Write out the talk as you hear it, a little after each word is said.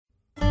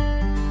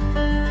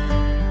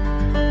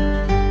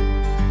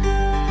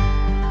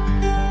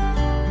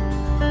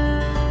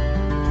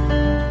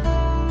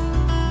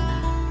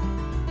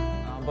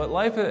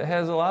life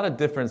has a lot of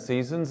different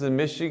seasons. In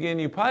Michigan,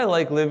 you probably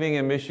like living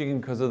in Michigan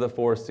because of the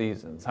 4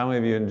 seasons. How many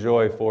of you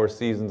enjoy 4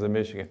 seasons in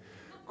Michigan?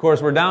 Of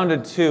course, we're down to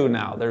 2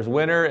 now. There's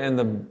winter and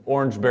the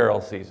orange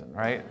barrel season,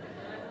 right?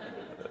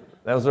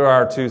 Those are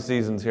our 2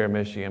 seasons here in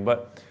Michigan.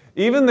 But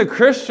even the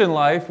Christian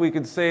life, we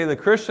could say the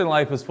Christian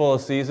life is full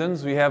of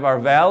seasons. We have our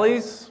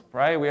valleys,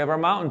 right? We have our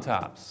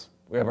mountaintops.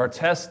 We have our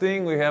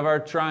testing. We have our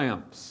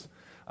triumphs.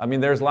 I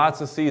mean, there's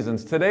lots of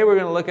seasons. Today we're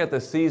going to look at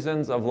the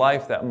seasons of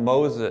life that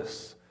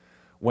Moses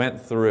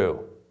went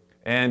through.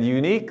 And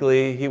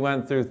uniquely, he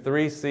went through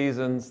 3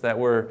 seasons that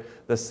were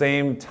the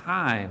same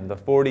time, the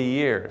 40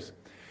 years.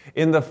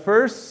 In the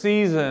first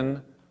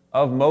season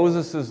of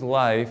Moses'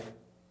 life,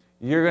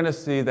 you're going to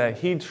see that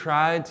he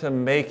tried to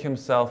make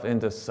himself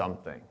into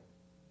something.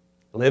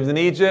 Lived in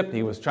Egypt,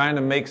 he was trying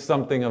to make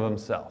something of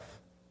himself.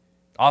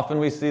 Often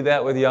we see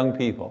that with young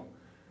people,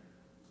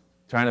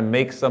 trying to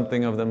make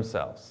something of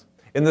themselves.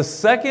 In the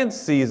second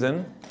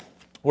season,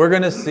 we're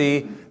going to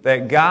see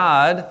that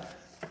God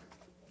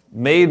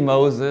made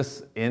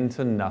Moses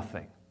into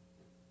nothing.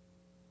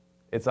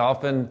 It's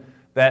often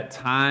that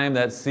time,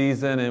 that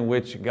season in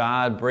which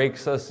God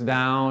breaks us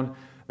down,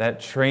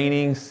 that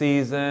training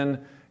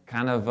season,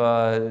 kind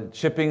of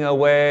chipping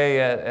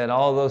away at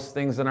all those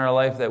things in our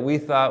life that we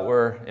thought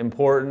were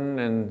important,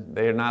 and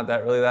they're not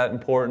really that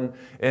important.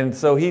 And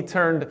so he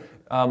turned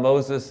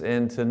Moses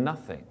into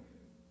nothing.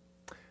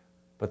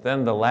 But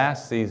then the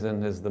last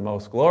season is the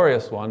most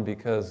glorious one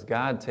because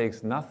God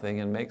takes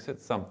nothing and makes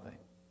it something.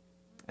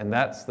 And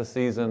that's the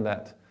season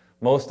that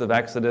most of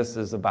Exodus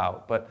is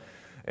about. But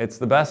it's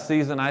the best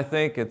season, I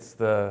think. It's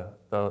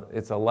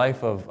it's a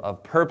life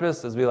of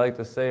purpose, as we like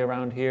to say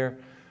around here.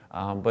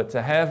 But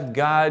to have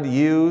God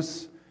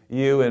use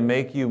you and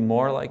make you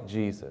more like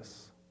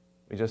Jesus.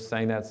 We just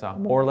sang that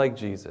song, More Like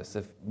Jesus.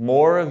 If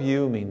more of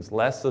you means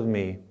less of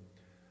me,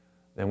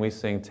 then we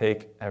sing,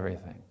 Take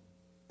Everything.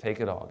 Take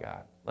it all,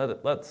 God.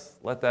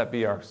 Let that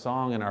be our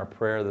song and our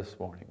prayer this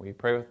morning. Will you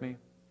pray with me?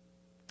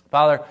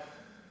 Father,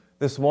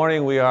 this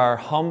morning we are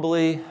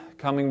humbly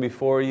coming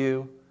before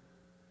you.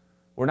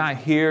 We're not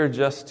here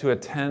just to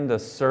attend a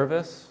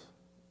service.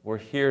 We're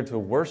here to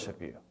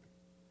worship you.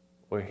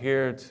 We're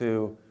here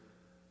to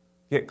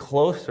get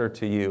closer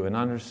to you and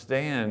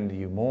understand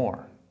you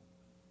more.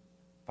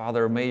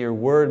 Father, may your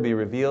word be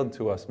revealed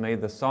to us. May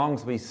the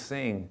songs we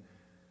sing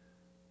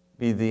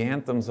be the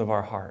anthems of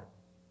our heart.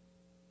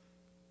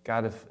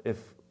 God,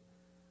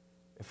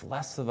 if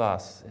less of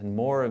us and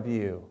more of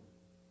you,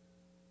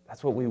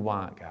 that's what we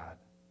want, God.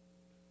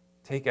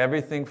 Take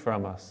everything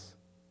from us,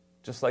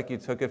 just like you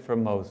took it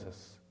from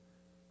Moses,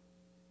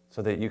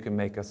 so that you can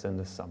make us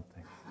into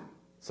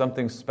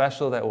something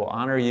special that will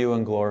honor you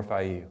and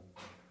glorify you.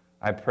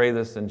 I pray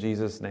this in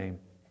Jesus' name.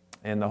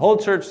 And the whole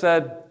church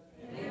said,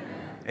 Amen.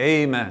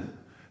 Amen.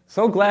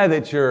 So glad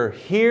that you're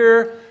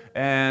here.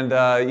 And,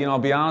 I'll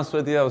be honest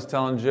with you, I was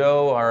telling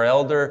Joe, our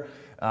elder,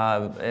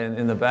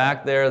 in the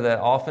back there, that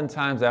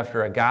oftentimes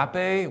after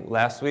Agape,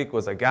 last week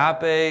was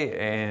Agape,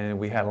 and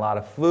we had a lot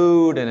of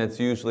food, and it's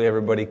usually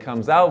everybody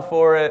comes out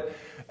for it.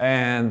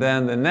 And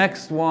then the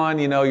next one,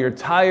 you're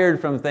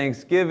tired from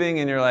Thanksgiving,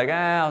 and you're like,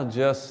 I'll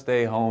just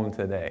stay home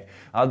today.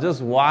 I'll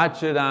just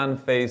watch it on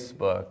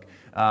Facebook.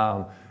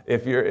 But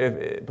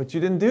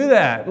you didn't do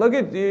that. Look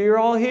at you, you're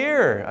all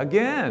here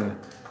again.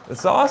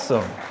 It's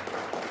awesome.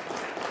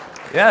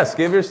 Yes,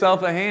 give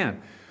yourself a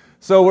hand.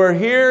 So we're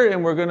here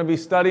and we're going to be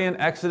studying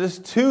Exodus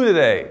 2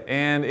 today.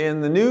 And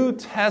in the New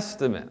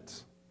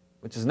Testament,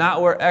 which is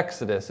not where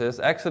Exodus is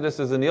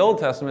in the Old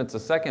Testament, it's the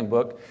second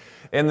book.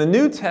 In the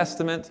New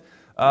Testament,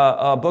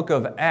 a book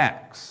of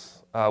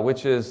Acts,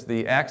 which is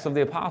the Acts of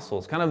the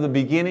Apostles, kind of the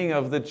beginning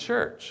of the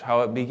church,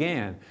 how it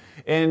began.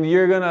 And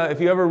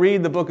if you ever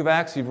read the book of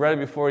Acts, you've read it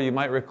before, you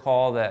might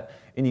recall that,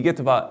 and you get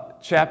to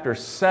about chapter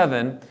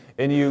 7,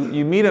 and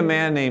you meet a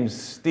man named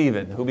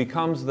Stephen, who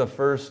becomes the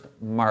first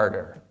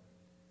martyr,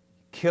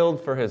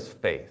 killed for his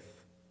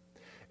faith.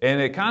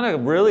 And it kind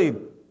of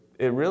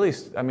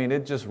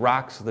it just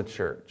rocks the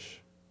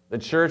church. The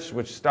church,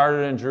 which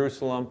started in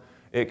Jerusalem,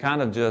 it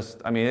kind of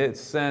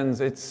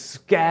it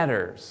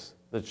scatters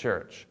the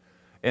church.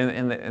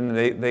 And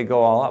they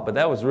go all out. But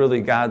that was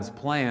really God's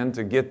plan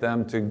to get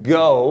them to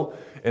go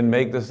and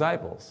make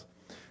disciples.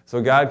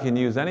 So God can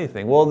use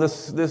anything. Well,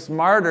 this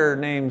martyr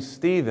named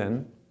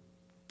Stephen,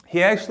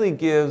 he actually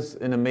gives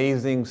an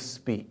amazing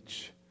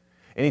speech.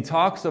 And he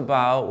talks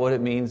about what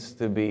it means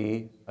to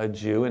be a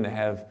Jew and to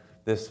have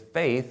this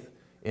faith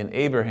in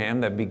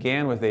Abraham that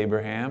began with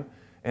Abraham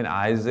and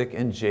Isaac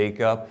and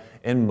Jacob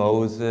and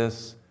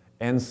Moses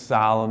and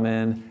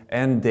Solomon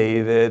and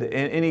David.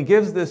 And he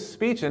gives this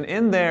speech, and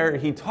in there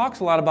he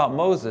talks a lot about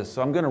Moses,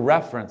 so I'm going to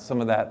reference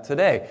some of that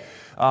today.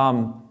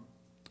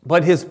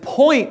 But his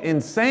point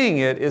in saying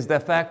it is the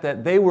fact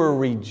that they were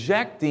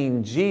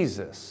rejecting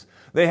Jesus.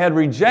 They had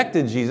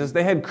rejected Jesus.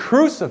 They had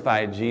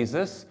crucified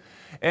Jesus.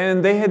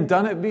 And they had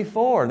done it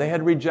before. They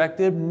had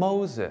rejected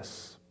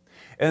Moses.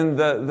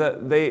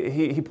 And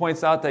he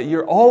points out that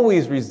you're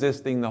always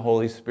resisting the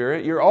Holy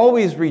Spirit. You're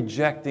always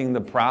rejecting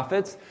the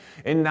prophets.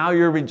 And now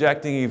you've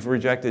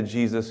rejected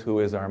Jesus, who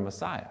is our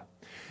Messiah.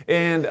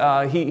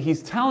 And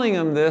he's telling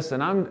them this,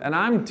 and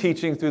I'm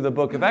teaching through the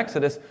book of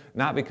Exodus,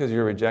 not because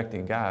you're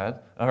rejecting God,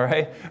 all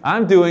right?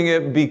 I'm doing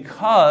it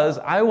because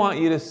I want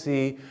you to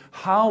see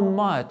how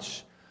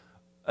much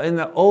in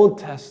the Old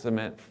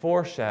Testament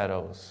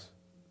foreshadows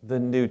the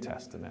New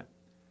Testament.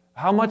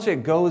 How much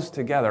it goes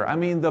together. I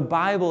mean, the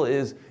Bible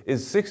is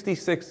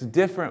 66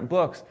 different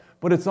books,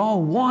 but it's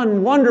all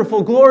one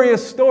wonderful,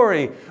 glorious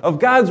story of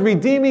God's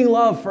redeeming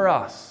love for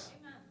us.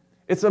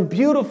 It's a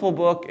beautiful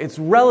book. It's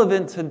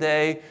relevant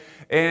today,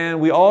 and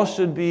we all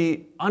should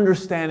be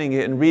understanding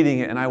it and reading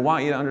it, and I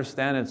want you to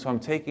understand it, so I'm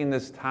taking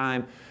this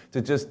time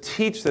to just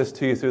teach this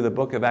to you through the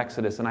book of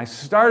Exodus. And I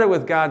started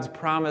with God's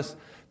promise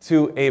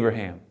to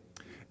Abraham.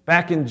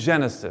 Back in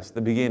Genesis,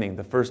 the beginning,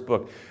 the first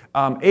book,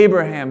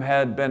 Abraham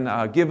had been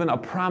given a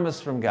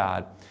promise from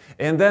God.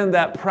 And then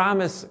that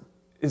promise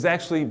is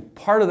actually,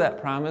 part of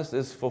that promise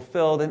is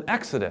fulfilled in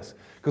Exodus.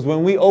 Because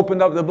when we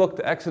opened up the book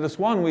to Exodus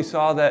 1, we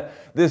saw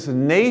that this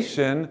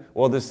nation,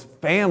 well, this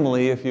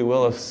family, if you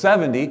will, of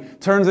 70,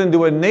 turns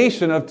into a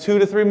nation of 2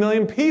 to 3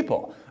 million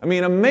people. I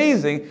mean,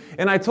 amazing.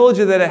 And I told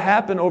you that it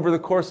happened over the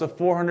course of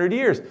 400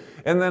 years.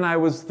 And then I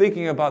was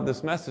thinking about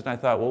this message, and I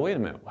thought, well, wait a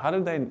minute.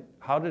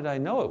 How did I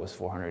know it was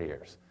 400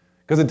 years?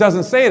 Because it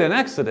doesn't say it in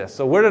Exodus.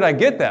 So where did I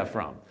get that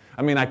from?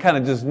 I mean, I kind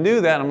of just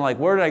knew that. I'm like,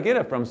 where did I get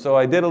it from? So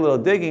I did a little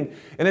digging,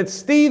 and it's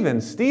Stephen.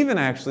 Stephen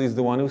actually is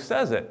the one who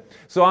says it.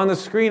 So on the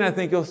screen, I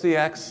think you'll see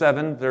Acts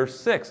 7, verse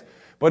 6.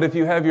 But if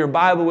you have your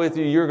Bible with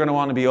you, you're going to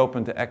want to be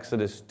open to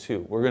Exodus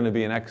 2. We're going to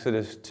be in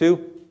Exodus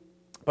 2.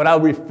 But I'll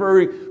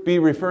be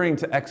referring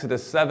to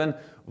Exodus 7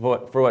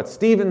 for what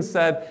Stephen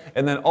said,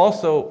 and then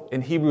also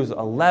in Hebrews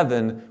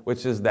 11,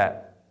 which is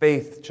that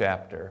faith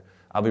chapter.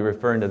 I'll be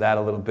referring to that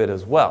a little bit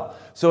as well.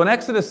 So in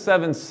Exodus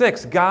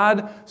 7:6,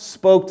 God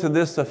spoke to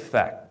this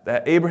effect,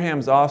 that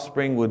Abraham's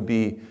offspring would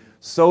be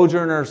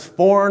sojourners,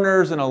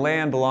 foreigners in a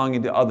land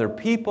belonging to other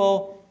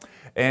people,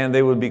 and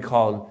they would be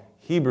called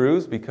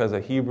Hebrews, because a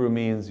Hebrew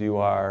means you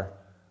are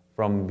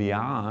from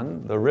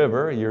beyond the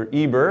river. You're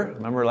Eber,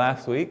 remember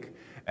last week?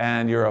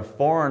 And you're a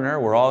foreigner.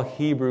 We're all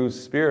Hebrews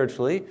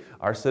spiritually.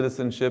 Our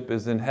citizenship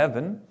is in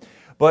heaven.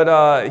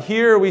 But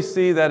here we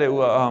see that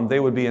they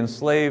would be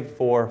enslaved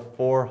for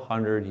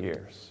 400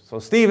 years. So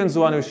Stephen's the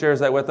one who shares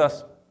that with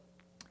us.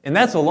 And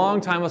that's a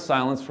long time of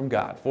silence from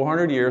God,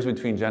 400 years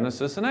between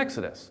Genesis and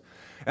Exodus.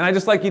 And I'd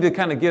just like you to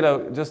kind of get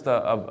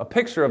a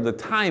picture of the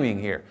timing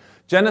here.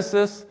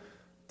 Genesis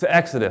to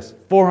Exodus,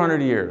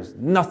 400 years,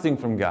 nothing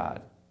from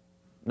God.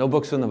 No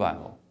books in the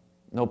Bible,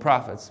 no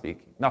prophets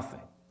speaking, nothing.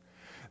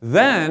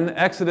 Then,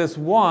 Exodus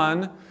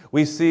 1,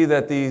 we see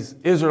that these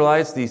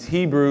Israelites, these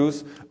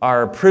Hebrews,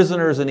 are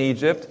prisoners in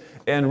Egypt,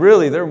 and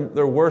really they're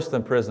worse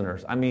than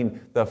prisoners. I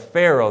mean, the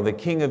Pharaoh, the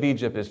king of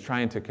Egypt, is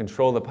trying to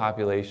control the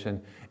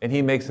population, and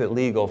he makes it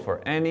legal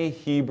for any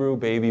Hebrew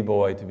baby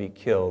boy to be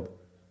killed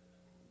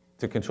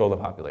to control the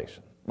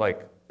population.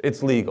 Like,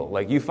 it's legal.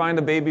 Like, you find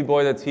a baby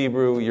boy that's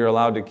Hebrew, you're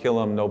allowed to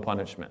kill him, no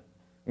punishment.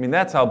 I mean,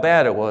 that's how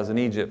bad it was in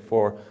Egypt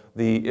for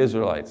the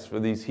Israelites, for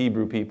these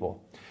Hebrew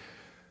people.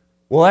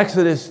 Well,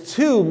 Exodus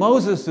 2,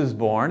 Moses is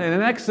born, and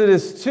in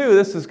Exodus 2,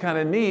 this is kind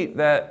of neat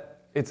that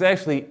it's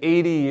actually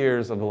 80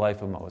 years of the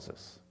life of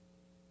Moses.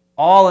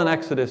 All in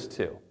Exodus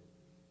 2.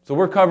 So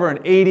we're covering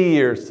 80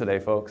 years today,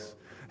 folks,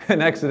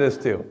 in Exodus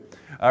 2.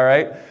 All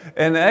right?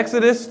 In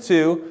Exodus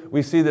 2,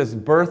 we see this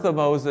birth of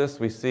Moses.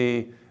 We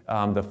see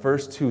the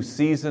first 2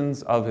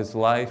 seasons of his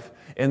life.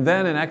 And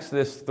then in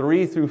Exodus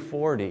 3 through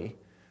 40,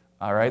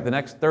 all right, the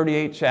next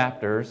 38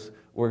 chapters,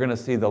 we're going to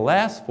see the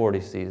last 40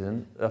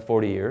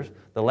 years,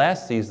 the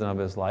last season of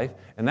his life,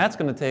 and that's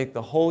going to take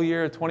the whole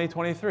year of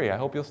 2023. I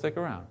hope you'll stick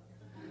around.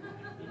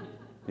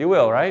 You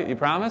will, right? You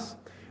promise?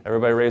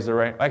 Everybody raise their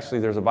right.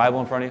 Actually, there's a Bible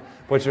in front of you.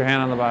 Put your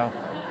hand on the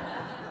Bible.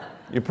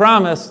 You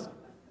promise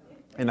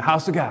in the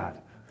house of God.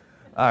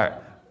 All right.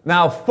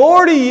 Now,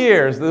 40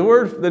 years,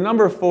 the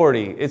number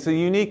 40, it's a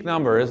unique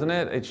number, isn't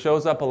it? It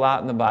shows up a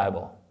lot in the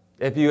Bible.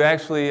 If you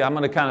actually, I'm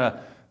going to kind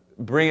of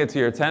bring it to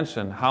your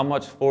attention how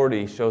much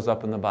 40 shows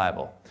up in the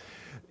Bible.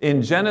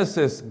 In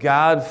Genesis,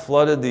 God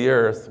flooded the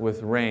earth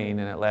with rain,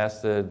 and it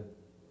lasted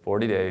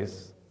 40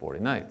 days, 40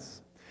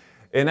 nights.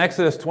 In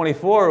Exodus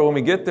 24, when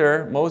we get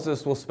there,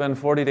 Moses will spend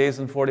 40 days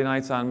and 40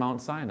 nights on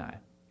Mount Sinai.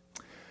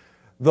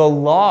 The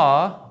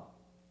law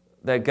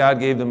that God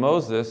gave to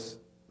Moses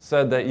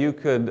said that you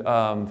could,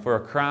 for a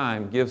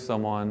crime, give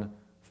someone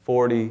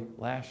 40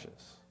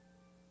 lashes.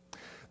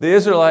 The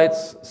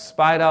Israelites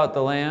spied out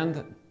the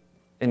land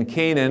in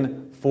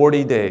Canaan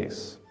 40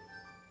 days.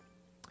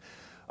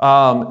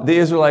 The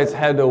Israelites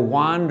had to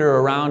wander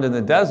around in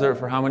the desert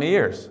for how many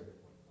years?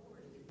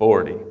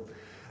 40.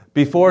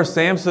 Before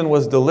Samson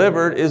was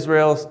delivered,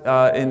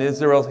 in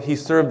Israel, he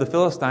served the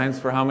Philistines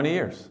for how many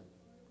years?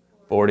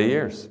 40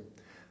 years.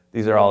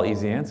 These are all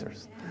easy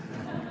answers.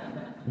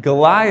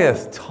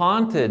 Goliath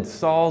taunted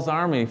Saul's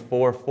army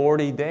for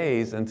 40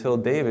 days until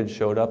David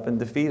showed up and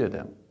defeated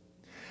him.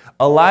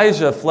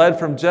 Elijah fled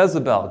from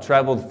Jezebel,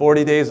 traveled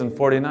 40 days and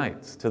 40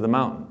 nights to the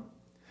mountain.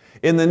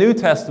 In the New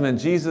Testament,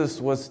 Jesus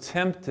was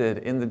tempted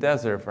in the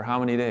desert for how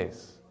many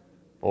days?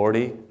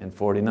 40 and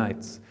 40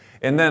 nights.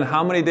 And then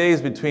how many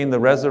days between the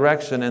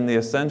resurrection and the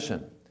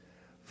ascension?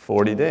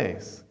 40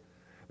 days.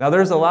 Now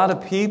there's a lot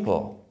of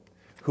people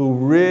who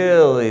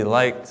really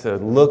like to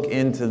look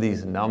into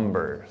these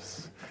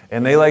numbers.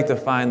 And they like to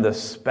find the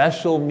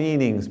special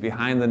meanings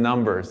behind the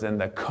numbers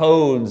and the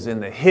codes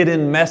and the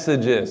hidden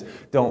messages.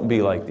 Don't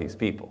be like these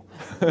people.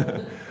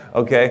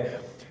 Okay?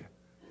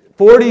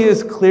 40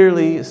 is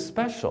clearly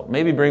special.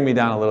 Maybe bring me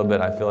down a little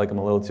bit. I feel like I'm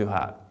a little too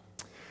hot.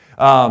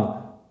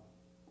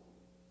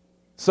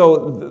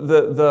 So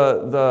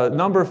the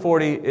number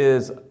 40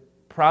 is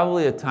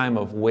probably a time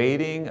of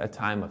waiting, a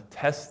time of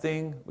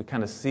testing. We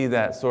kind of see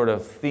that sort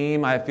of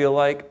theme, I feel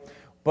like.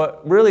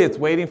 But really it's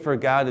waiting for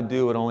God to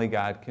do what only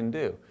God can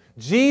do.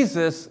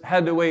 Jesus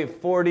had to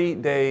wait 40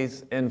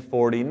 days and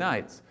 40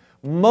 nights.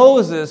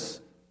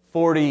 Moses,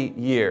 40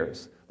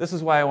 years. This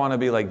is why I want to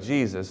be like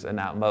Jesus and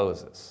not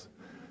Moses.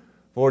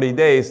 40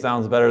 days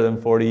sounds better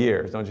than 40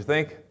 years, don't you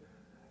think?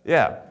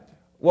 Yeah.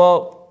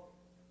 Well,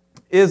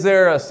 is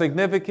there a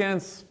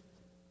significance?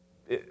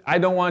 I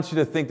don't want you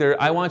to think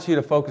there. I want you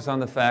to focus on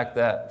the fact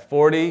that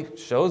 40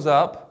 shows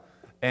up,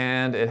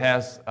 and it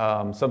has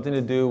something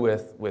to do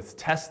with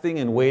testing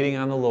and waiting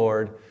on the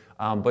Lord.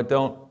 But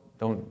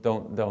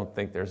don't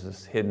think there's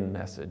this hidden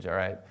message. All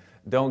right.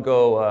 Don't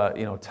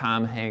go,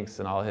 Tom Hanks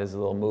and all his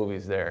little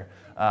movies there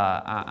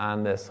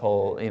on this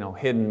whole,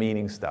 hidden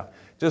meaning stuff.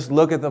 Just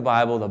look at the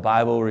Bible. The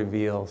Bible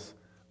reveals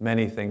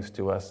many things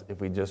to us if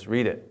we just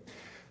read it.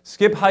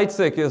 Skip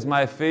Heitzig is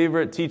my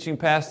favorite teaching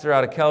pastor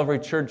out of Calvary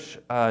Church,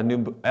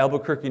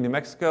 Albuquerque, New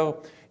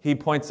Mexico. He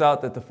points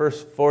out that the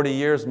first 40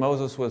 years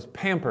Moses was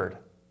pampered.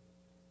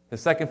 The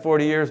second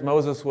 40 years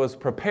Moses was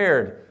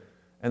prepared.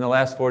 And the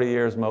last 40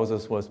 years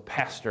Moses was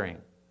pastoring.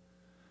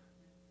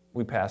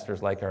 We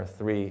pastors like our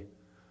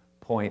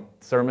 3-point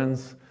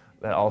sermons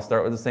that all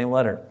start with the same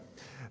letter.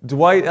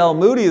 Dwight L.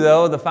 Moody,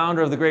 though, the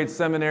founder of the great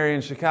seminary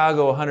in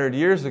Chicago 100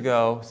 years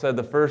ago, said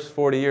the first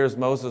 40 years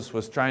Moses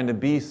was trying to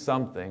be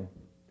something.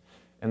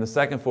 And the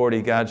second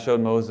 40, God showed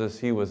Moses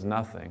he was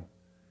nothing.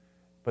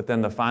 But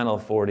then the final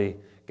 40,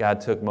 God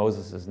took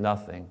Moses'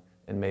 nothing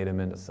and made him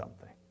into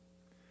something.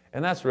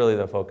 And that's really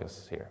the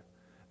focus here,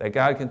 that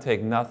God can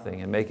take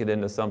nothing and make it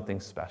into something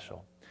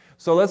special.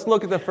 So let's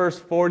look at the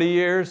first 40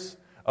 years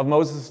of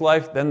Moses'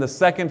 life, then the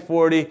second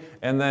 40,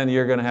 and then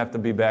you're going to have to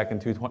be back in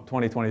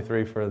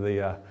 2023 for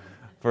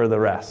the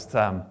rest.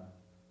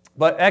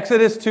 But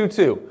Exodus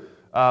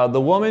 2:2,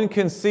 the woman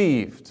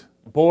conceived,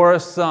 bore a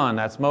son,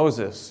 that's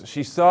Moses.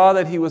 She saw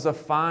that he was a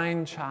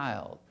fine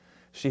child.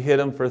 She hid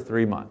him for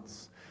 3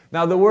 months.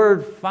 Now the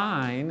word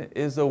fine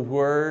is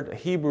a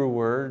Hebrew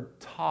word,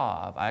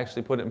 tav. I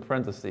actually put it in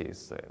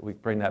parentheses. We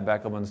bring that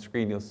back up on the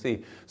screen, you'll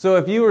see. So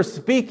if you were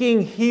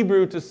speaking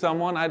Hebrew to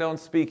someone, I don't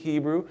speak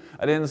Hebrew,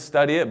 I didn't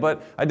study it,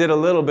 but I did a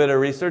little bit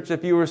of research.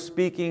 If you were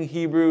speaking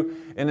Hebrew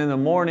and in the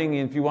morning,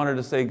 if you wanted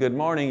to say good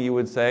morning, you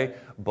would say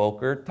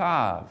boker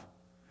tav.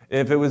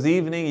 If it was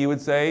evening, you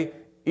would say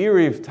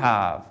erev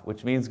tav,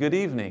 which means good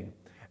evening.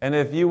 And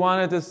if you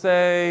wanted to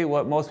say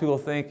what most people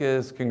think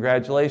is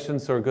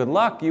congratulations or good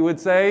luck, you would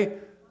say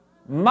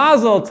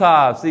mazel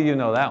tov. See, you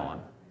know that one.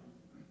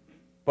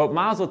 But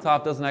mazel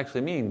tov doesn't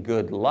actually mean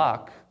good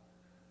luck,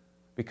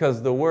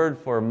 because the word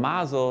for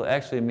mazel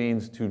actually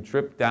means to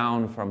drip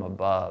down from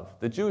above.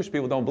 The Jewish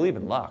people don't believe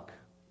in luck.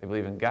 They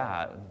believe in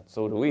God.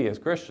 So do we as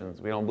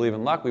Christians. We don't believe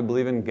in luck. We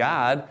believe in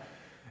God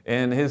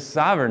and His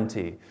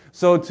sovereignty.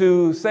 So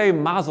to say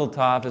mazel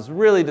tov is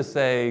really to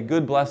say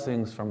good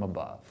blessings from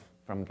above,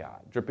 from God,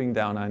 dripping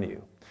down on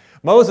you.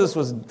 Moses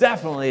was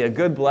definitely a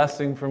good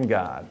blessing from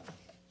God.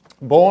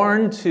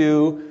 Born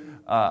to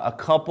a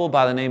couple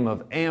by the name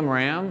of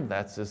Amram,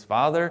 that's his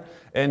father,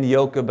 and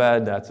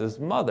Jochebed, that's his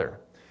mother.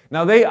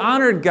 Now they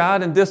honored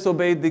God and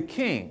disobeyed the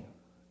king.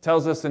 It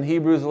tells us in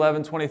Hebrews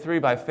 11:23,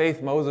 by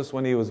faith Moses,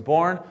 when he was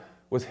born,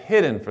 was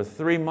hidden for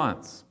 3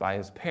 months by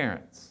his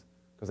parents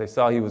because they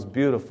saw he was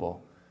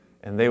beautiful,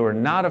 and they were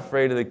not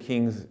afraid of the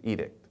king's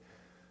edict.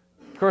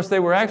 Of course, they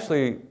were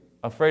actually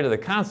afraid of the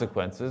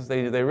consequences.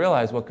 They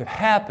realized what could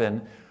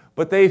happen,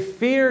 but they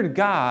feared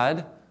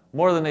God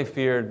more than they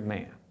feared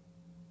man.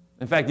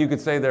 In fact, you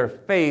could say their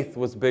faith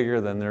was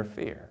bigger than their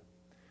fear.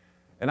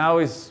 And I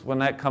always, when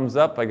that comes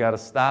up, I got to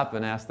stop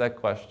and ask that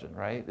question,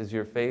 right? Is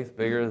your faith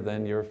bigger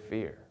than your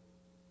fear?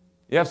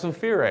 You have some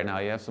fear right now.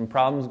 You have some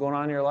problems going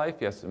on in your life.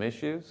 You have some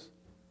issues.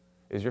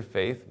 Is your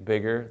faith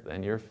bigger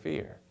than your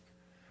fear?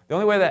 The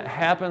only way that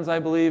happens, I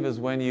believe, is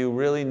when you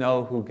really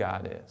know who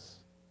God is.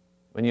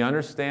 When you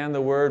understand the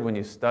Word, when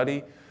you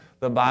study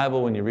the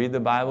Bible, when you read the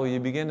Bible, you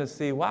begin to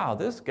see, wow,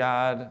 this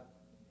God,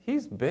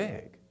 He's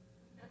big.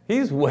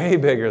 He's way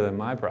bigger than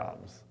my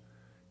problems.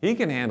 He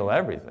can handle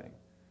everything.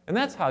 And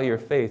that's how your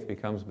faith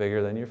becomes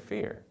bigger than your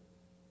fear.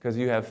 Because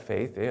you have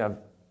faith, you have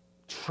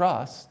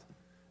trust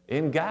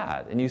in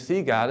God. And you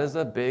see God as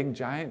a big,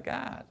 giant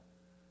God.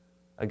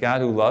 A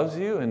God who loves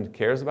you and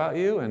cares about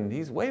you, and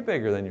He's way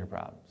bigger than your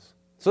problems.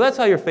 So that's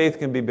how your faith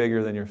can be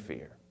bigger than your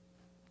fear.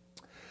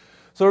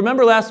 So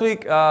remember last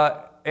week,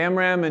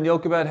 Amram and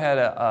Jochebed had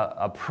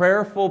a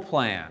prayerful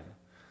plan.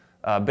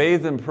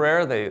 Bathed in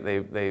prayer,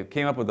 they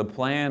came up with a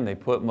plan. They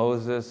put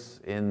Moses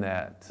in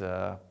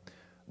that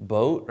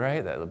boat,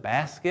 right? The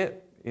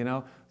basket, you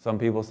know. Some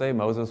people say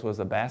Moses was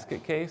a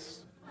basket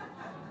case.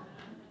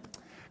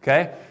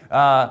 Okay.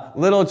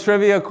 Little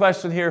trivia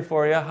question here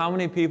for you. How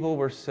many people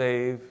were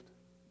saved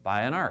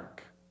by an ark?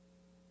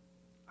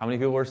 How many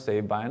people were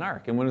saved by an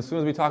ark? And as soon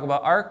as we talk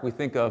about ark, we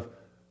think of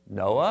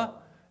Noah.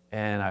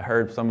 And I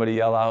heard somebody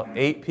yell out,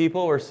 8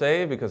 people were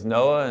saved because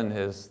Noah and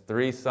his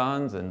 3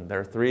 sons and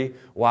their 3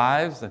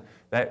 wives, and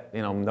that,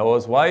 you know,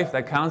 Noah's wife,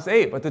 that counts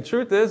 8. But the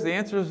truth is, the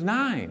answer is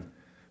 9.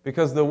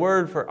 Because the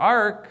word for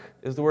ark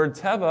is the word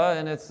teva,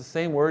 and it's the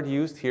same word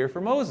used here for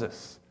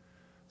Moses.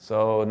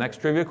 So next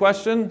trivia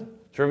question,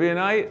 trivia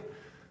night.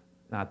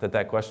 Not that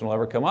that question will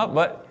ever come up,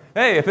 but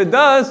hey, if it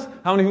does,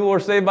 how many people were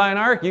saved by an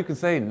ark? You can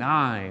say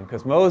 9,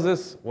 because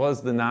Moses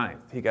was the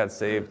 9th. He got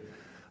saved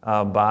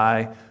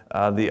by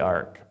the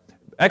ark.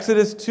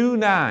 Exodus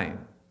 2:9.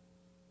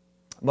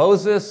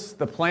 Moses,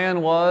 the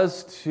plan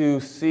was to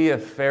see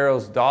if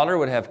Pharaoh's daughter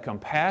would have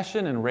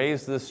compassion and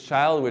raise this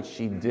child, which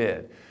she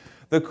did.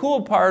 The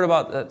cool part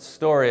about that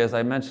story, as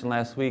I mentioned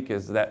last week,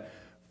 is that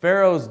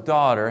Pharaoh's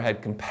daughter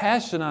had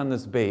compassion on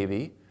this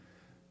baby,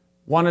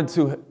 wanted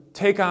to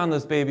take on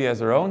this baby as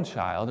her own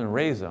child and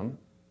raise him,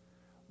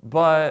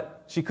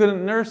 but she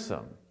couldn't nurse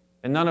him,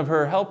 and none of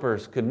her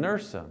helpers could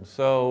nurse him.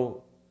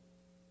 So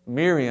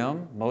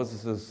Miriam,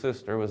 Moses'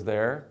 sister, was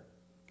there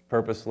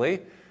purposely,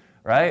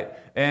 right?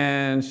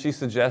 And she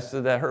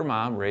suggested that her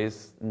mom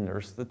raise and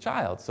nurse the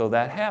child. So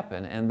that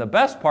happened. And the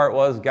best part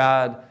was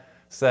God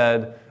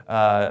said,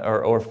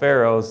 or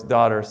Pharaoh's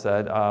daughter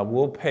said,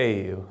 we'll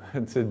pay you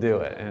to do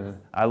it. And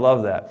I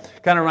love that.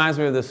 Kind of reminds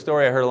me of this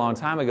story I heard a long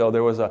time ago.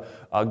 There was a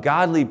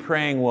godly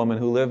praying woman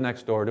who lived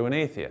next door to an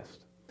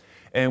atheist.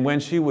 And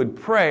when she would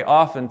pray,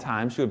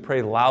 oftentimes she would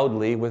pray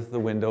loudly with the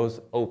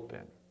windows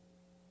open.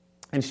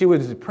 And she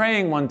was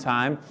praying one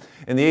time,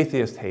 and the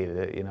atheist hated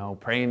it, you know,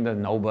 praying to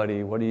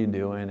nobody, what are you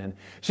doing? And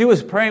she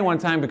was praying one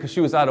time because she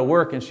was out of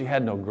work and she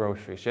had no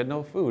groceries. She had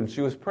no food. And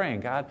she was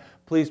praying, God,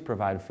 please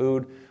provide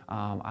food.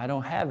 I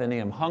don't have any.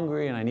 I'm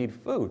hungry and I need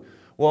food.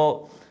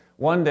 Well,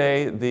 one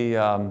day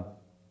the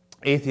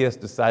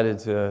atheist decided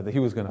that he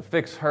was going to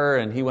fix her,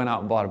 and he went out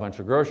and bought a bunch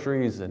of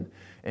groceries,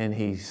 and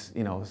he,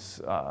 you know,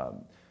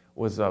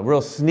 was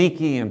real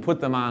sneaky and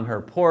put them on her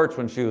porch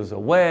when she was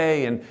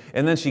away. And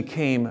then she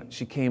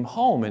came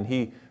home, and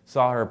he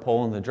saw her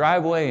pull in the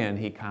driveway, and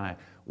he kind of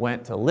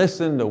went to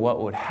listen to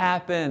what would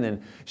happen.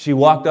 And she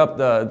walked up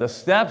the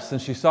steps,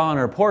 and she saw on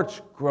her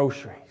porch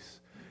groceries.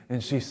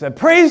 And she said,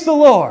 praise the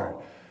Lord.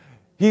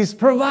 He's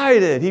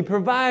provided. He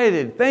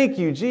provided. Thank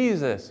you,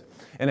 Jesus.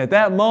 And at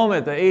that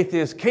moment, the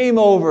atheist came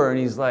over, and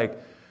he's like,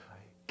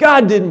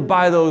 God didn't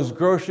buy those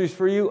groceries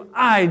for you.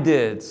 I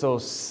did. So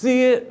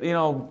see it, you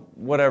know,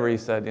 whatever he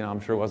said, you know, I'm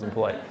sure it wasn't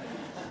polite.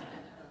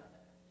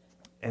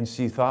 And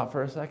she thought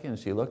for a second, and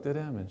she looked at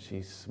him, and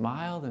she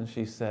smiled, and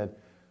she said,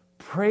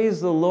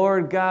 praise the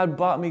Lord, God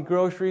bought me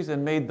groceries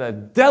and made the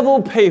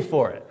devil pay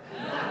for it.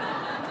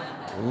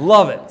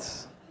 Love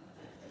it.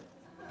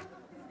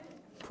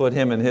 Put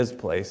him in his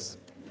place.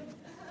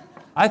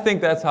 I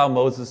think that's how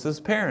Moses'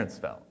 parents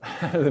felt,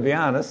 to be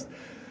honest.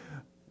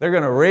 They're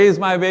going to raise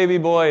my baby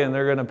boy, and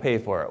they're going to pay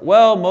for it.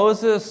 Well,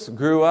 Moses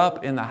grew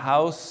up in the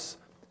house,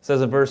 it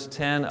says in verse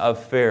 10,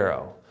 of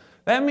Pharaoh.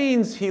 That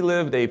means he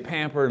lived a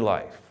pampered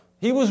life.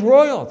 He was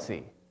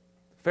royalty.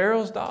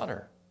 Pharaoh's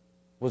daughter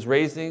was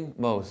raising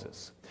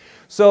Moses.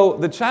 So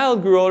the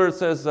child grew older, it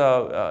says,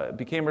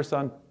 became her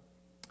son.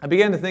 I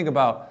began to think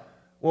about,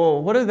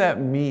 well, what did that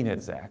mean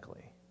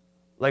exactly?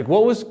 Like,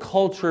 what was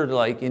culture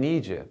like in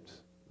Egypt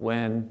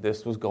when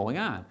this was going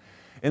on?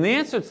 And the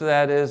answer to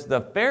that is the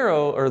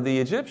Pharaoh, or the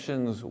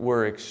Egyptians,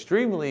 were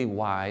extremely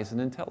wise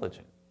and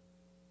intelligent.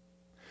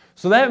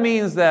 So that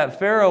means that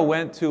Pharaoh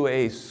went to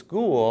a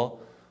school,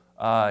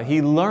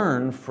 he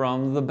learned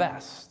from the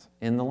best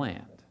in the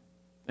land.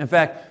 In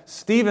fact,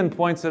 Stephen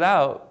points it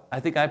out,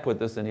 I think I put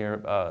this in here,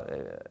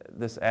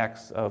 this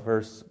Acts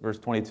verse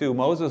 22.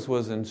 Moses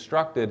was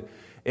instructed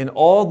in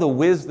all the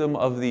wisdom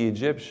of the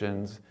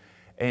Egyptians,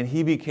 and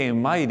he became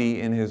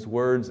mighty in his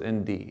words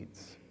and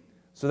deeds.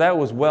 So that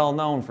was well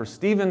known for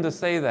Stephen to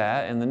say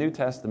that in the New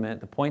Testament,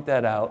 to point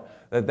that out,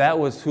 that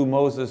was who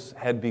Moses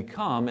had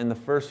become in the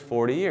first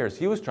 40 years.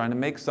 He was trying to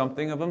make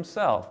something of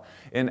himself.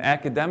 And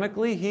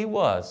academically, he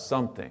was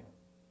something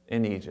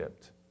in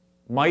Egypt.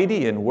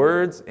 Mighty in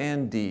words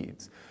and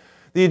deeds.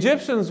 The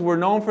Egyptians were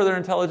known for their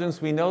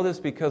intelligence. We know this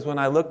because when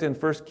I looked in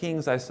 1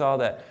 Kings, I saw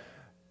that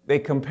they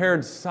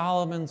compared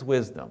Solomon's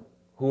wisdom,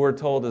 who we're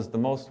told is the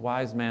most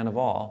wise man of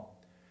all.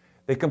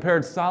 They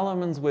compared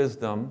Solomon's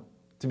wisdom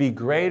to be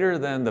greater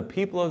than the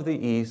people of the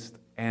East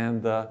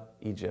and the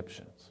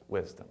Egyptians'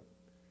 wisdom.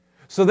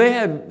 So they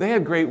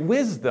had great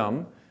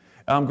wisdom,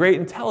 great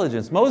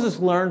intelligence. Moses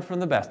learned from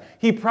the best.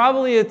 He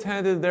probably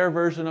attended their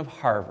version of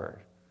Harvard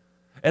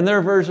and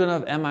their version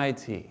of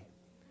MIT.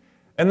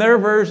 And their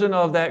version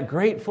of that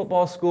great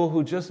football school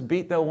who just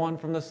beat the one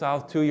from the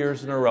South 2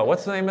 years in a row.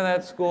 What's the name of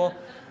that school?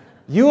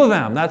 U of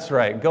M, that's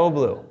right. Go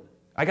Blue.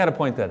 I got to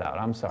point that out.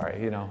 I'm sorry.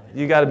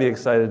 You got to be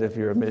excited if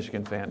you're a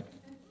Michigan fan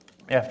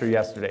after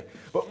yesterday.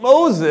 But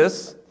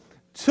Moses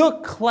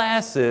took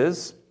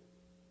classes,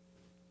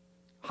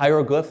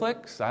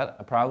 hieroglyphics,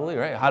 probably,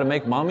 right? How to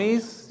make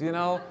mummies,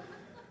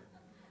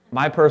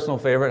 My personal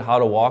favorite, how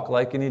to walk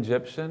like an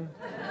Egyptian.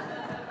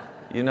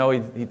 He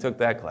took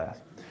that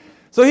class.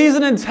 So he's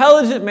an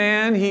intelligent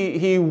man.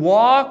 He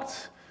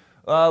walked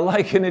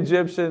like an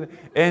Egyptian.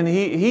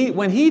 And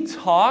when he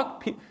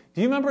talked, do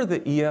you remember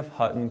the E.F.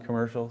 Hutton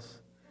commercials?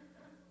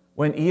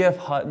 When E.F.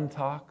 Hutton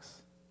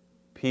talks,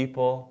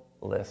 people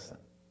listen.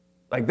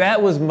 Like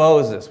that was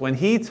Moses. When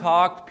he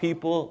talked,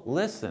 people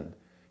listened.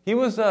 He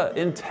was an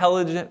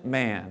intelligent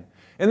man.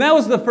 And that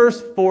was the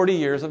first 40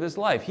 years of his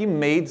life. He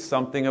made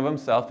something of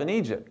himself in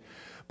Egypt.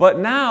 But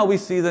now we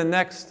see the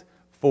next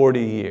 40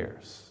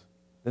 years.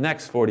 The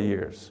next 40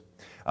 years.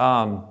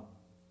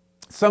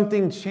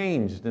 Something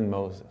changed in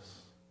Moses.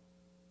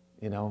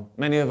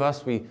 Many of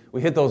us, we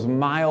hit those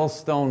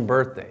milestone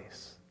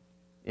birthdays.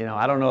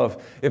 I don't know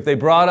if they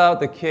brought out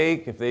the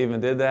cake, if they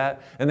even did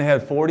that, and they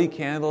had 40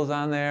 candles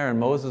on there, and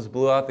Moses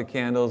blew out the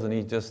candles, and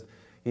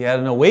he had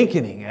an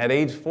awakening at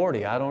age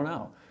 40. I don't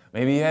know.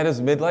 Maybe he had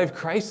his midlife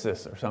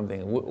crisis or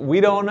something. We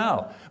don't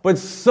know. But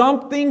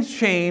something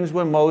changed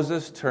when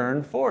Moses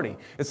turned 40.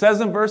 It says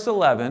in verse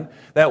 11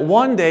 that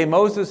one day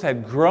Moses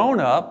had grown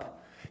up,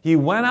 he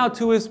went out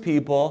to his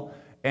people,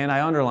 and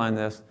I underline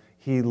this,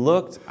 he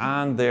looked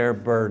on their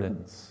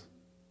burdens.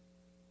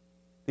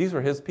 These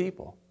were his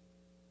people.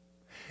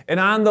 And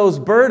on those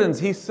burdens,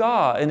 he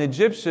saw an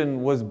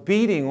Egyptian was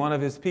beating one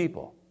of his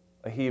people,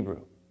 a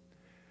Hebrew.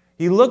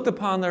 He looked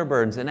upon their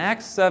burdens. In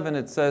Acts 7,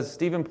 it says,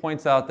 Stephen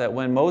points out that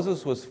when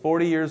Moses was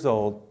 40 years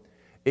old,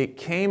 it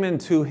came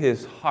into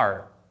his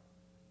heart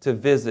to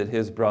visit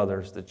his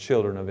brothers, the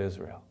children of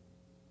Israel.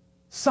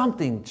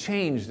 Something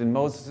changed in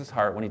Moses'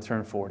 heart when he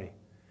turned 40.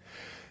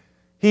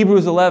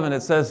 Hebrews 11,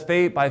 it says,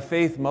 by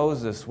faith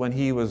Moses, when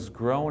he was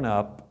grown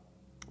up,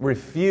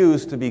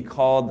 refused to be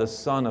called the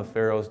son of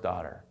Pharaoh's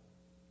daughter.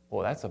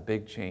 Well, that's a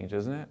big change,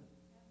 isn't it?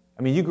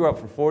 I mean, you grew up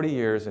for 40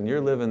 years and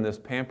you're living this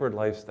pampered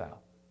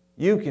lifestyle.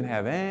 You can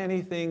have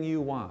anything you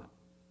want.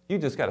 You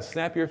just got to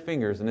snap your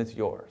fingers and it's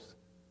yours.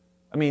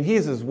 I mean,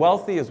 he's as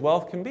wealthy as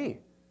wealth can be.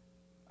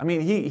 I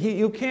mean,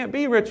 you can't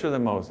be richer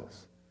than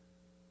Moses.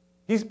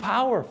 He's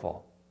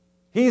powerful.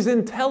 He's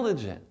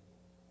intelligent.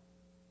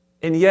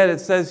 And yet it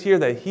says here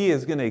that he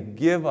is going to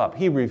give up.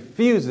 He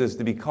refuses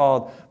to be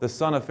called the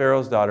son of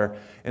Pharaoh's daughter.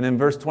 And in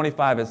verse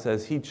 25 it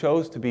says, he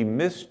chose to be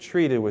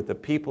mistreated with the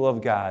people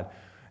of God.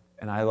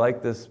 And I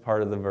like this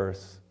part of the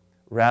verse.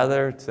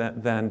 Rather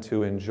than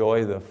to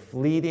enjoy the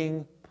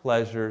fleeting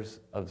pleasures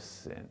of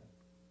sin.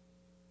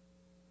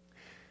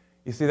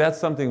 You see, that's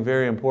something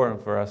very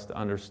important for us to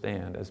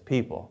understand as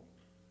people.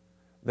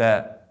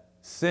 That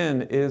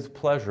sin is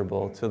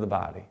pleasurable to the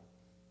body.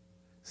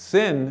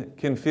 Sin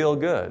can feel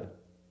good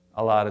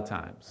a lot of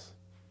times,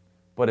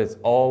 but it's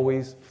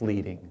always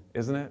fleeting,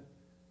 isn't it?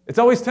 It's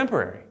always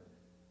temporary.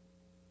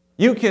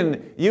 You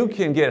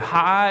can get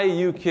high,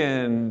 you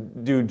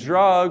can do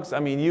drugs,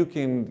 you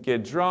can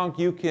get drunk,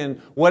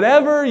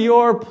 whatever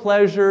your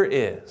pleasure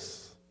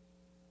is,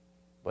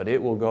 but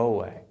it will go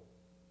away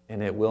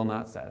and it will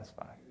not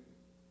satisfy.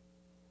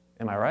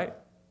 Am I right?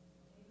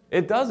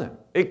 It doesn't.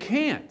 It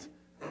can't.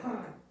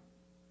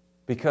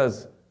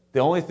 Because the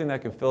only thing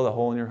that can fill the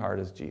hole in your heart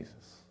is Jesus.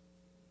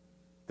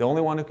 The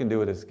only one who can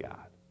do it is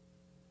God.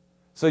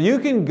 So you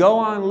can go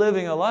on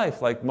living a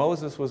life like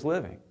Moses was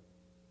living,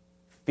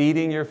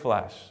 feeding your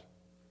flesh,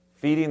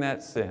 feeding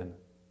that sin.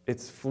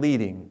 It's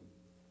fleeting.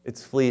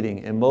 It's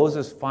fleeting. And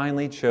Moses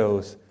finally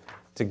chose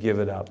to give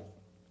it up.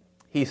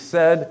 He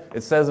said,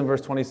 it says in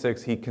verse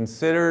 26, he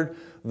considered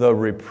the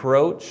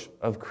reproach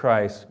of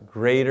Christ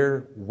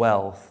greater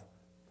wealth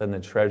than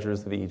the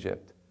treasures of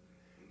Egypt.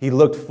 He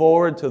looked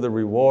forward to the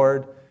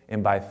reward,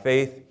 and by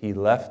faith he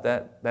left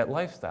that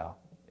lifestyle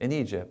in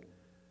Egypt.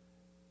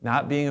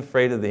 Not being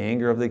afraid of the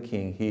anger of the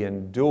king, he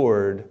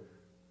endured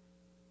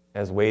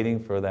as waiting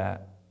for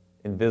that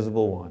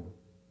invisible one.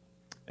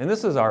 And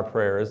this is our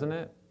prayer, isn't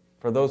it?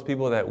 For those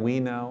people that we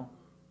know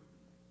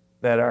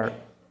that are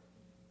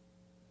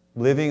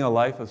living a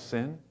life of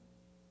sin.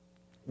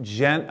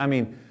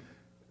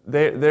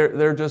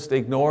 They're just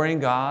ignoring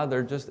God.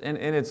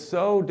 And it's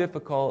so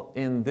difficult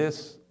in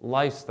this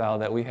lifestyle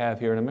that we have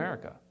here in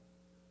America.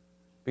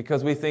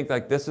 Because we think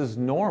like this is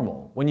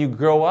normal. When you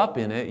grow up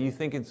in it, you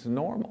think it's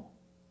normal.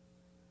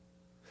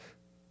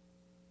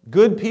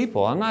 Good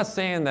people. I'm not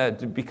saying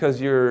that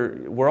because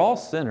we're all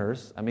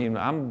sinners.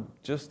 I'm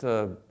just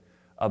a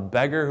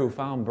beggar who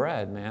found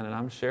bread, man, and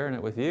I'm sharing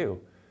it with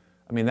you.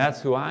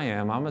 That's who I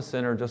am. I'm a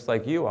sinner just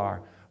like you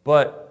are.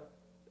 But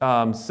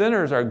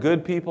sinners are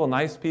good people,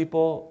 nice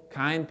people,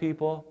 kind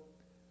people.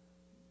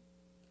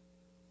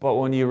 But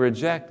when you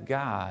reject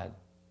God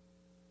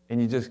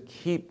and you just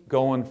keep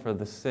going for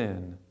the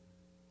sin,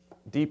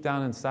 deep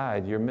down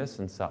inside, you're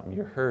missing something.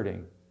 You're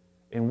hurting.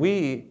 And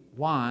we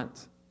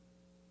want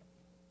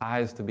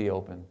eyes to be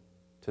open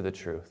to the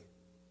truth.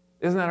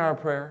 Isn't that our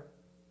prayer?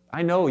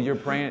 I know you're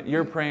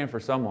praying for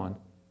someone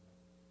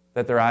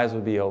that their eyes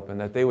would be open,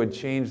 that they would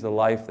change the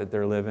life that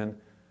they're living,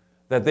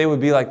 that they would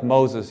be like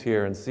Moses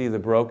here and see the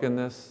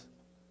brokenness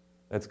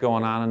that's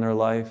going on in their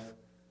life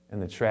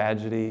and the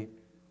tragedy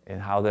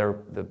and how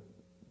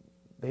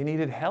they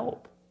needed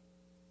help.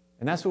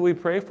 And that's what we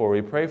pray for.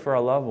 We pray for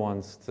our loved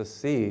ones to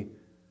see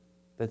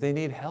that they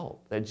need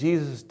help, that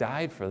Jesus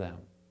died for them,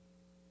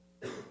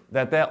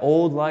 that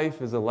old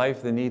life is a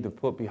life they need to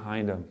put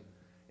behind them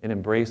and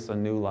embrace a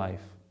new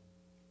life.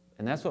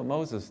 And that's what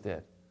Moses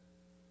did.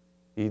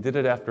 He did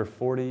it after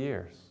 40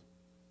 years.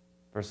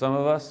 For some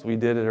of us, we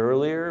did it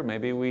earlier.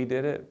 Maybe we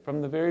did it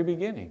from the very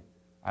beginning.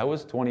 I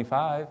was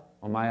 25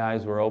 when my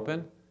eyes were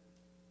open,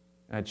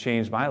 and it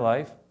changed my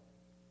life.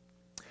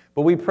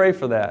 But we pray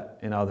for that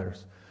in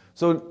others.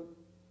 So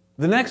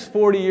the next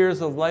 40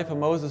 years of life of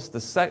Moses,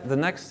 the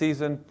next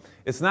season,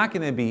 it's not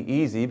going to be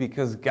easy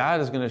because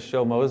God is going to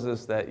show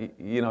Moses that,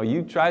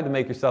 you tried to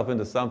make yourself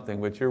into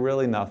something, but you're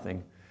really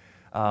nothing.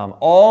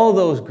 All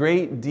those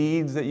great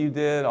deeds that you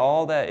did,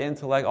 all that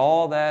intellect,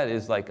 all that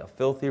is like a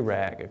filthy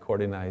rag,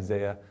 according to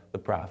Isaiah the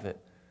prophet.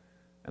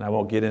 And I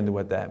won't get into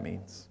what that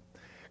means.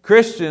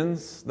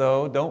 Christians,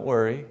 though, don't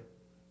worry.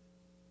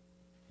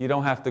 You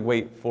don't have to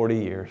wait 40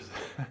 years.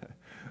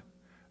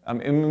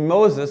 In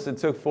Moses, it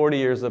took 40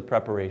 years of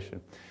preparation.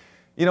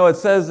 It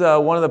says,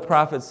 one of the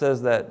prophets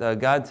says that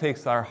God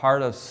takes our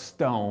heart of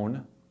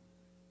stone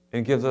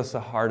and gives us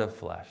a heart of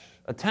flesh,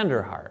 a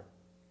tender heart,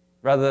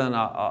 rather than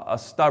a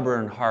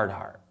stubborn, hard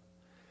heart.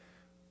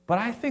 But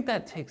I think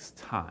that takes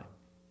time.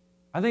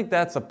 I think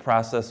that's a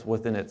process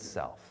within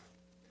itself.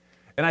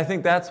 And I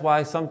think that's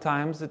why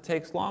sometimes it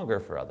takes longer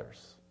for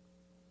others.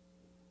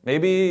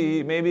 Maybe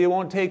it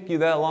won't take you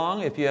that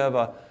long if you have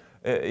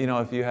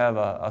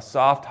a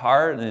soft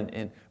heart,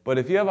 but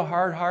if you have a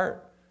hard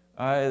heart,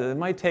 it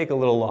might take a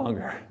little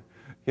longer.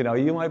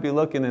 You might be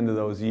looking into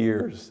those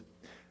years.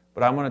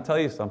 But I'm going to tell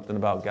you something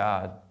about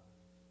God.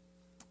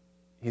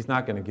 He's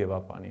not going to give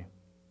up on you.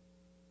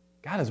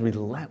 God is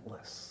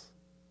relentless.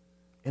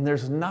 And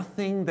there's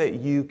nothing that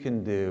you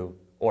can do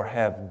or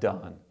have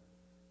done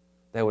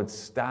that would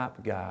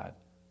stop God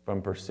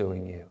from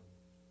pursuing you.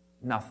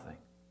 Nothing.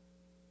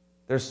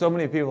 There's so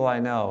many people I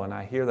know, and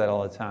I hear that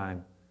all the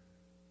time.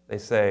 They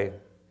say,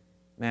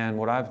 man,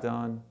 what I've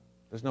done,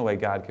 there's no way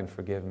God can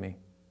forgive me.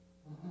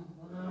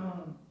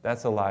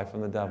 That's a lie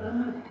from the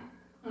devil.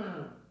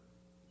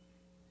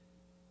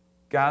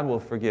 God will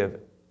forgive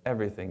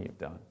everything you've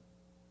done.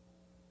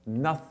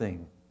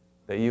 Nothing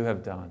that you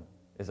have done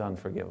is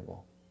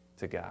unforgivable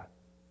to God.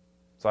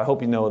 So I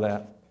hope you know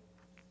that.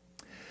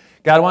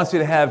 God wants you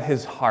to have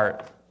His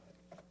heart.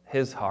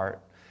 His heart.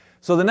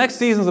 So the next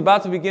season is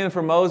about to begin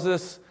for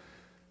Moses,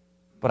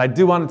 but I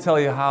do want to tell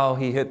you how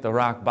he hit the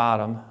rock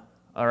bottom,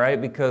 all right?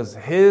 Because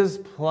his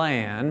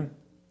plan,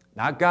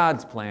 not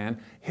God's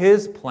plan,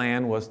 his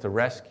plan was to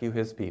rescue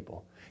his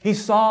people. He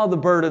saw the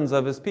burdens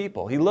of his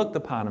people. He looked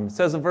upon them. It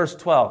says in verse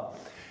 12,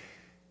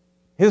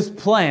 his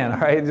plan, all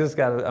right,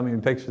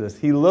 picture this.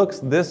 He looks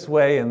this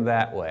way and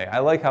that way. I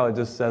like how it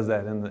just says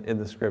that in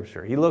the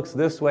scripture. He looks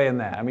this way and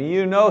that.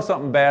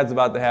 Something bad's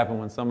about to happen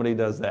when somebody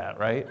does that,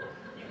 right?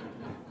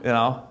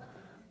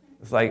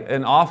 It's like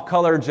an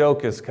off-color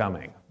joke is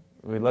coming.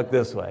 We look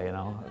this way,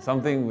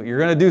 you're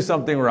going to do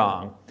something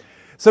wrong.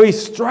 So he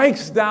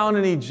strikes down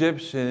an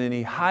Egyptian and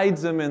he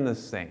hides him in the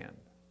sand,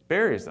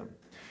 buries him.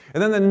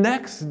 And then the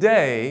next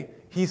day,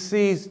 he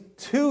sees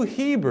two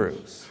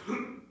Hebrews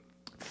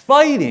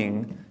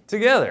fighting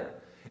together.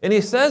 And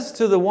he says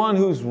to the one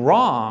who's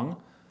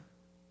wrong,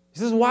 he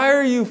says, why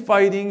are you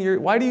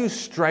fighting? Why do you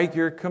strike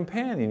your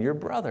companion, your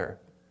brother?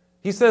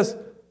 He says,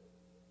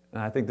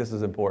 and I think this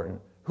is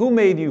important, who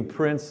made you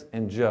prince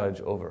and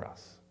judge over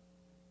us?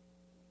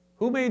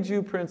 Who made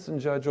you prince and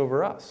judge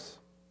over us?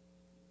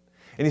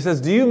 And he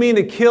says, do you mean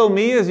to kill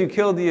me as you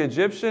killed the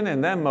Egyptian?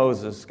 And then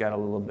Moses got a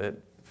little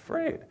bit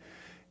afraid,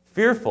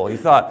 fearful. He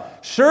thought,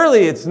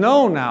 surely it's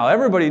known now.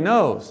 Everybody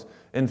knows.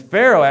 And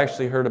Pharaoh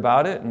actually heard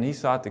about it, and he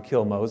sought to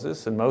kill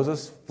Moses. And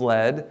Moses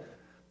fled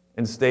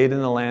and stayed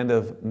in the land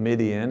of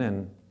Midian,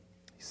 and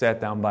he sat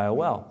down by a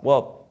well.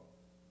 Well,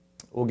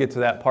 we'll get to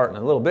that part in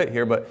a little bit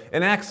here, but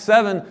in Acts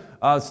 7,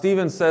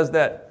 Stephen says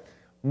that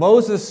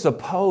Moses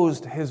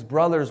supposed his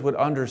brothers would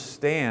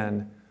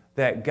understand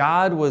that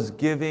God was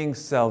giving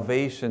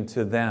salvation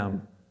to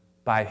them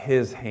by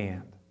his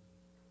hand.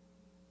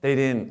 They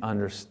didn't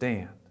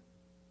understand.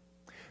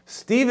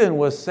 Stephen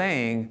was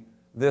saying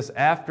this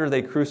after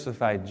they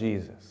crucified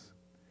Jesus,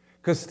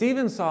 because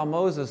Stephen saw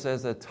Moses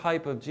as a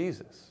type of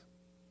Jesus,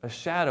 a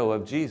shadow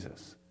of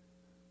Jesus.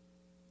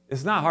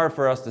 It's not hard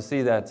for us to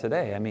see that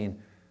today.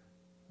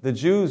 The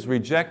Jews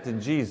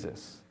rejected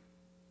Jesus.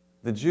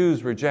 The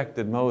Jews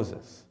rejected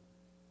Moses.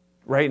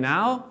 Right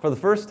now, for the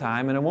first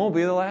time, and it won't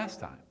be the last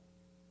time,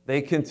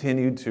 they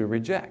continued to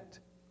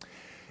reject.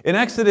 In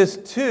Exodus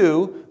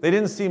 2, they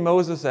didn't see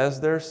Moses as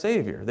their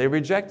Savior. They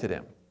rejected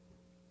him.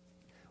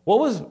 What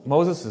was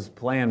Moses'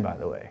 plan, by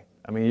the way?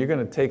 You're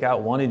going to take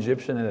out one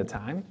Egyptian at a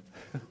time?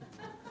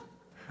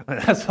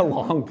 That's a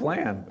long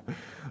plan.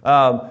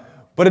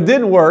 But it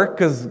didn't work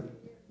because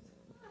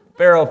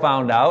Pharaoh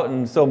found out,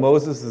 and so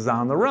Moses is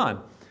on the run.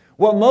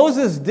 What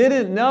Moses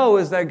didn't know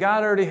is that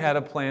God already had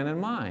a plan in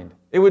mind.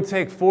 It would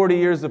take 40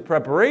 years of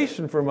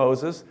preparation for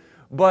Moses,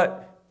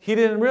 but he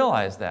didn't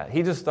realize that.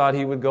 He just thought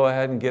he would go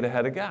ahead and get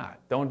ahead of God.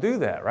 Don't do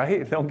that,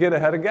 right? Don't get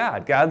ahead of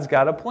God. God's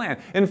got a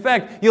plan. In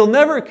fact, you'll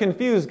never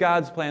confuse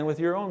God's plan with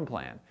your own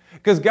plan,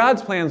 because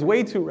God's plan is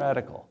way too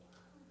radical.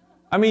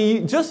 I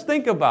mean, just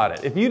think about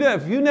it. If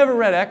you never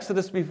read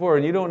Exodus before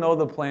and you don't know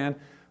the plan,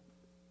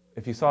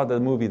 if you saw the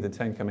movie The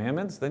Ten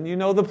Commandments, then you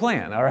know the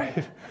plan, all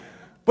right?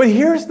 But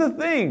here's the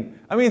thing.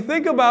 I mean,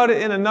 think about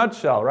it in a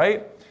nutshell,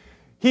 right?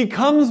 He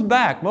comes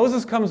back.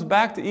 Moses comes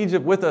back to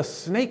Egypt with a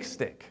snake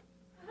stick.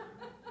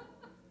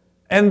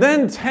 And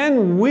then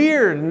 10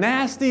 weird,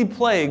 nasty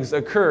plagues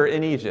occur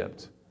in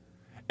Egypt.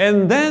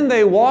 And then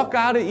they walk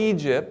out of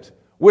Egypt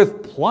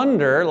with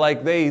plunder,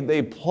 like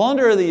they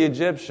plunder the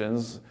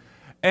Egyptians.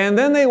 And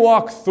then they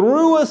walk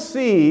through a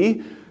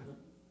sea,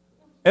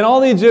 and all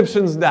the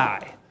Egyptians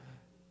die.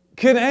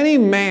 Can any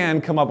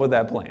man come up with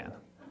that plan?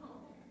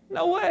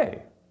 No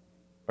way.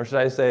 Or should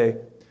I say,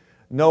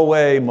 no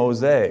way,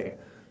 Mose.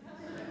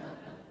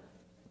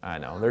 I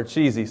know, they're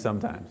cheesy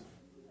sometimes.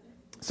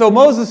 So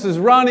Moses is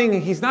running.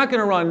 He's not going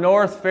to run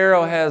north.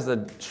 Pharaoh has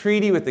a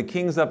treaty with the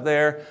kings up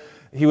there.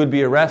 He would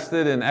be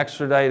arrested and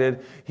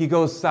extradited. He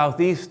goes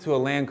southeast to a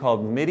land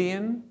called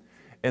Midian.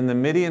 And the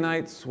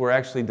Midianites were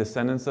actually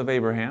descendants of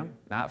Abraham,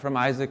 not from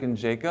Isaac and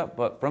Jacob,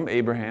 but from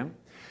Abraham.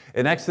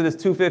 In Exodus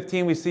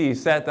 2:15, we see he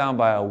sat down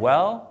by a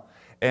well.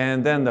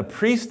 And then the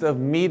priest of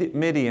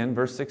Midian,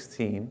 verse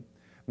 16,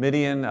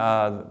 Midian,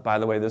 by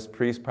the way, this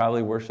priest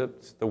probably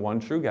worshiped the one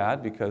true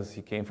God because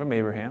he came from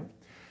Abraham.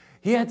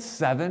 He had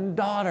 7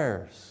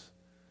 daughters.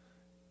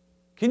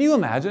 Can you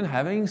imagine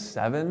having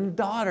 7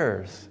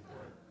 daughters?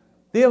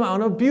 The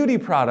amount of beauty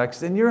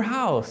products in your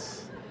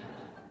house.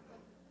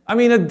 I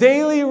mean, a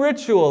daily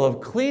ritual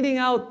of cleaning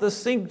out the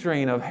sink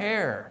drain of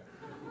hair.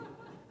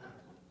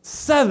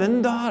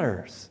 7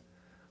 daughters.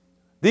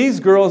 These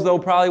girls, though,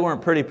 probably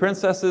weren't pretty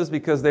princesses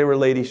because they were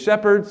lady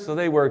shepherds, so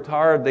they worked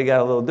hard, they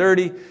got a little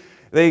dirty.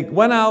 They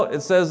went out,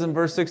 it says in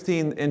verse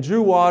 16, and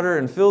drew water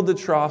and filled the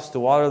troughs to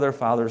water their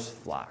father's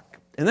flock.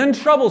 And then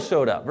trouble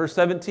showed up, verse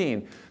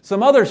 17.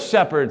 Some other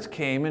shepherds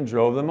came and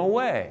drove them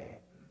away.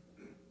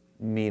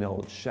 Mean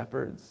old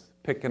shepherds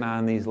picking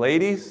on these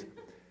ladies.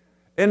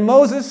 And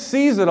Moses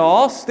sees it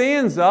all,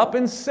 stands up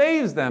and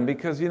saves them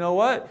because you know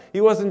what?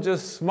 He wasn't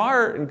just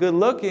smart and good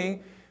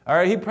looking. All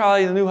right, he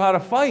probably knew how to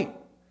fight.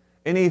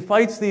 And he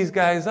fights these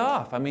guys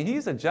off. I mean,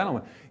 he's a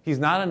gentleman. He's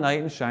not a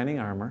knight in shining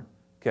armor.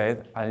 Okay,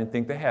 I didn't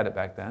think they had it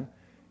back then.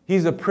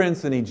 He's a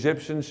prince in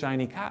Egyptian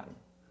shiny cotton.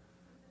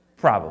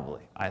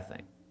 Probably, I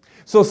think.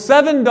 So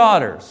 7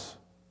 daughters.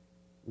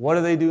 What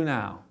do they do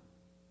now?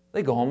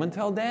 They go home and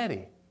tell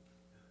daddy.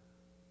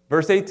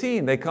 Verse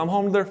 18, they come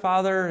home to their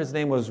father. His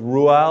name was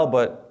Reuel,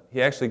 but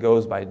he actually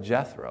goes by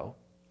Jethro,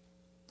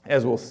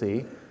 as we'll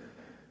see.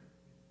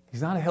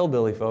 He's not a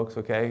hillbilly, folks,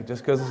 okay?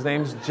 Just because his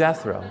name's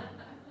Jethro.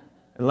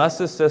 Unless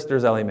his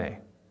sister's Ellie Mae.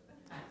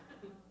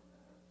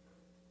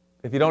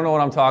 If you don't know what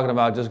I'm talking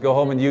about, just go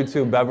home and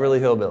YouTube Beverly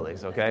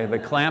Hillbillies, okay? The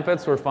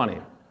Clampetts were funny.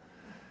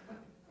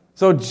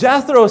 So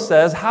Jethro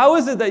says, how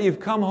is it that you've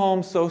come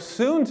home so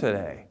soon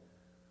today?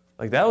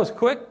 Like, that was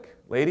quick.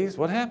 Ladies,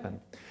 what happened?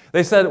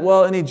 They said,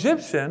 well, an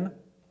Egyptian,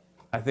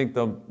 I think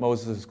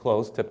Moses'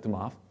 clothes tipped him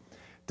off,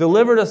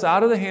 delivered us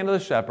out of the hand of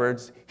the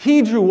shepherds.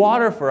 He drew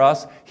water for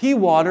us. He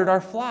watered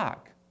our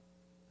flock.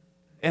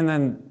 And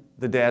then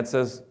the dad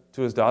says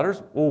to his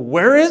daughters, well,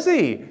 where is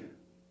he?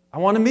 I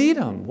want to meet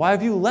him. Why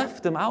have you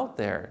left him out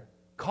there?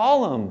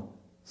 Call him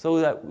so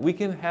that we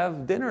can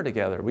have dinner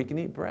together. We can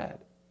eat bread.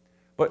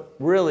 But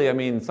really, I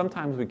mean,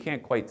 sometimes we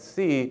can't quite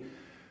see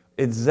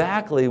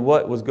exactly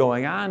what was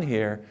going on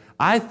here.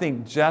 I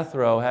think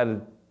Jethro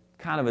had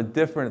kind of a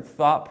different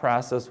thought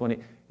process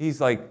when he's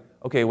like,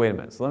 okay, wait a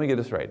minute. So let me get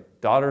this right.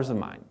 Daughters of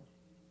mine,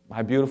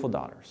 my beautiful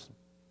daughters.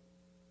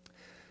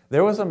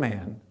 There was a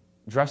man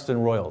dressed in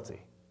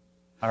royalty,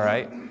 all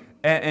right?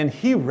 And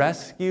he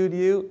rescued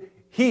you.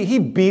 He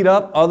beat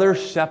up other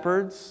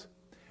shepherds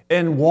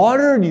and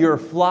watered your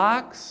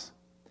flocks,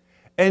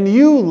 and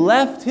you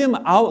left him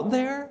out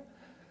there?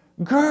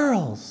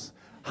 Girls,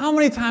 how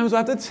many times do I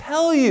have to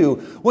tell you,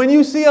 when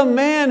you see a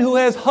man who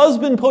has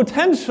husband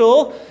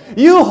potential,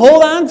 you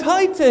hold on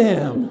tight to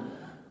him.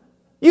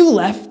 You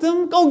left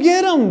him? Go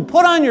get him.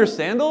 Put on your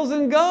sandals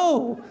and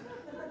go.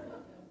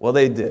 Well,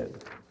 they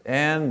did.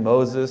 And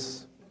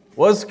Moses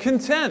was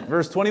content,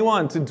 verse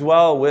 21, to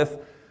dwell with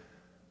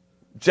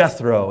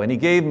Jethro. And he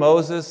gave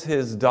Moses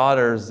his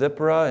daughter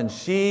Zipporah, and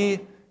she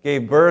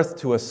gave birth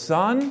to a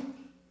son.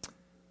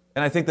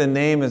 And I think the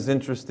name is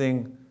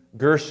interesting,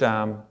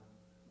 Gershom,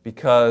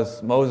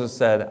 because Moses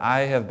said,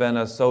 I have been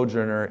a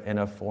sojourner in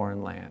a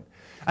foreign land.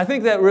 I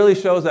think that really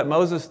shows that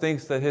Moses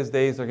thinks that his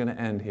days are going to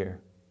end here.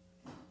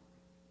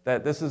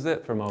 That this is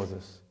it for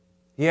Moses.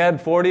 He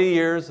had 40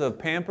 years of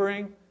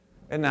pampering,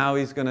 and now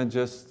he's going to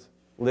just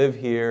live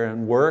here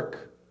and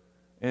work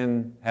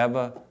and have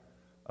a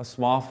a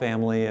small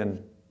family,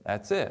 and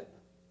that's it.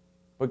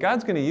 But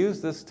God's going to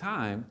use this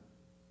time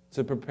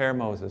to prepare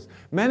Moses.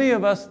 Many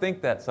of us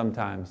think that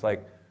sometimes,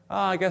 like, oh,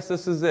 I guess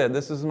this is it.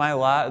 This is my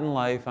lot in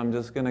life. I'm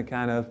just going to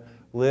kind of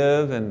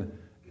live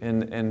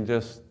and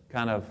just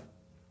kind of,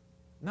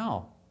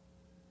 no.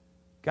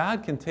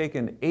 God can take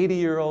an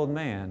 80-year-old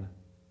man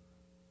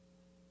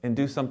and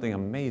do something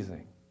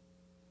amazing.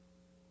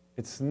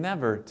 It's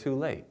never too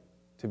late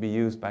to be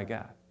used by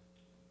God.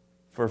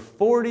 For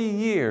 40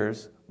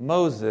 years,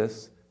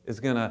 Moses is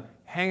going to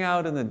hang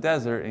out in the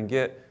desert and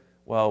get,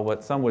 well,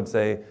 what some would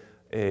say,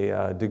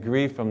 a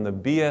degree from the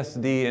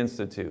BSD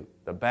Institute,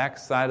 the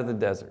backside of the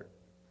desert.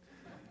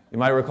 You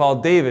might recall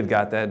David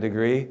got that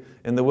degree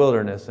in the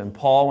wilderness, and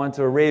Paul went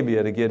to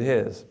Arabia to get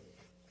his.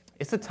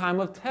 It's a time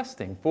of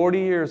testing, 40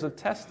 years of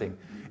testing.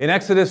 In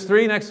Exodus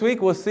 3 next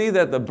week, we'll see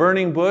that the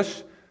burning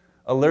bush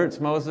alerts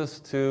Moses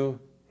to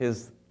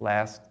his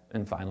last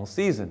and final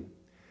season.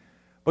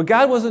 But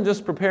God wasn't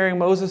just preparing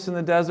Moses in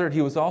the desert,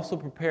 he was also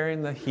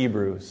preparing the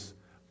Hebrews.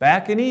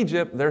 Back in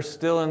Egypt, they're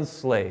still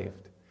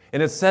enslaved.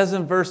 And it says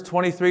in verse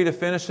 23 to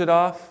finish it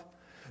off,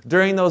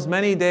 during those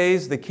many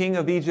days, the king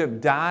of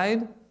Egypt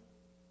died.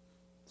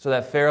 So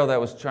that Pharaoh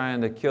that was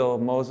trying to kill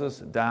Moses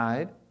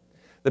died.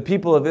 The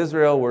people of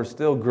Israel were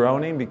still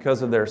groaning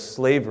because of their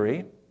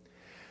slavery.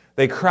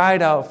 They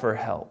cried out for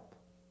help.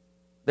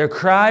 Their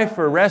cry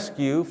for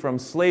rescue from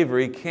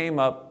slavery came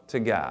up to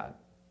God.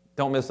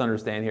 Don't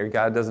misunderstand here.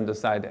 God doesn't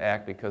decide to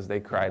act because they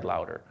cried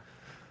louder.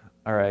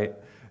 All right?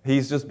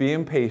 He's just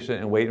being patient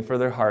and waiting for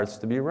their hearts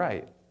to be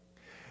right.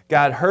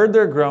 God heard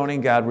their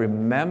groaning. God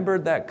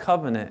remembered that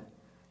covenant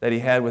that he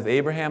had with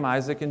Abraham,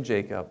 Isaac, and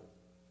Jacob.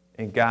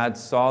 And God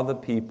saw the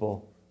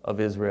people of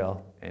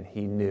Israel, and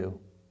he knew.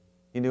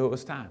 He knew it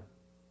was time.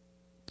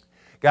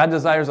 God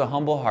desires a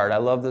humble heart. I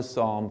love this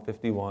Psalm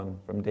 51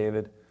 from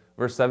David,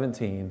 verse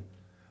 17.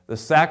 The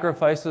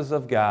sacrifices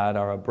of God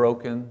are a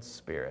broken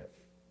spirit,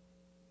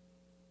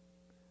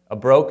 a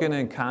broken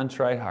and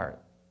contrite heart.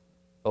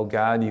 O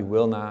God, you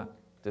will not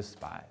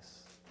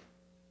despise.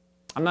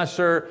 I'm not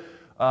sure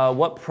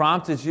what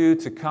prompted you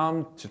to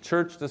come to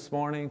church this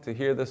morning, to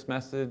hear this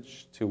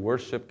message, to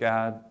worship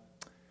God.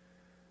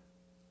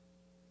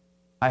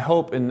 I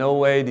hope in no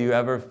way do you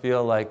ever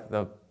feel like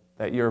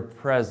that your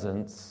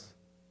presence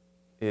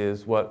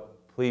is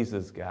what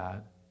pleases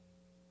God.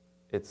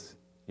 It's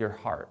your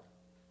heart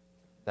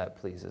that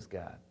pleases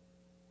God.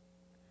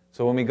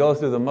 So when we go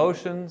through the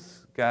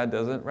motions, God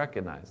doesn't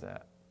recognize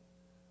that.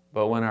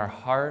 But when our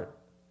heart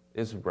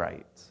is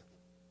right,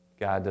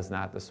 God does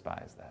not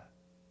despise that.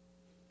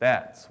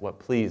 That's what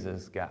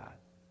pleases God,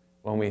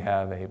 when we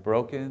have a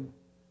broken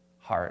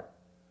heart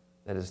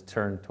that is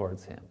turned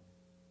towards him.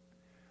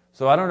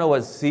 So I don't know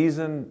what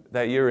season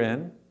that you're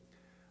in.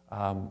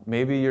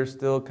 Maybe you're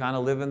still kind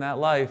of living that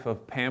life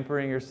of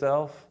pampering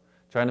yourself,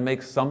 trying to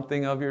make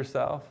something of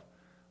yourself.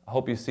 I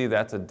hope you see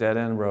that's a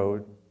dead-end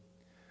road.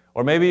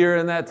 Or maybe you're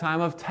in that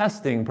time of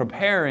testing,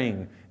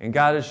 preparing, and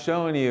God is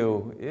showing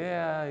you,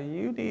 yeah,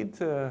 you need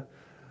to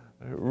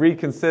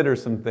reconsider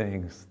some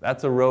things.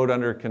 That's a road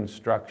under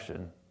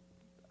construction.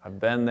 I've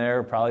been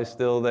there, probably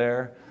still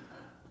there.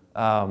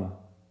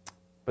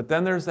 But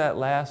then there's that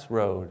last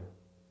road,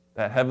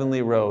 that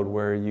heavenly road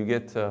where you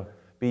get to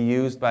be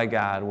used by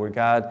God, where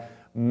God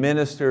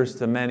ministers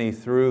to many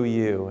through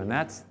you. And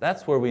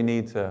that's where we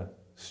need to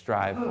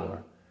strive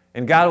for.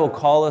 And God will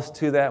call us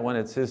to that when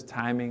it's his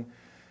timing.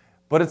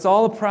 But it's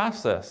all a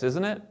process,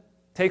 isn't it? It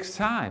takes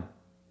time.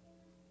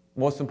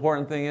 Most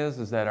important thing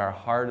is that our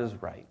heart is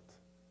right.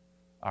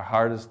 Our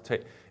heart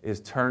is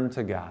turned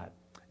to God.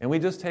 And we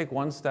just take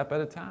one step at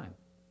a time.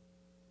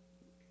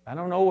 I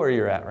don't know where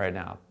you're at right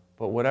now,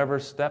 but whatever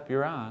step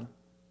you're on,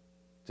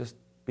 just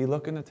be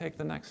looking to take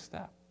the next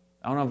step.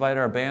 I want to invite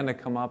our band to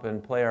come up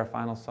and play our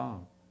final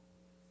song.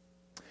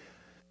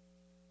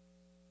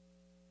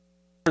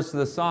 Words to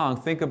the song,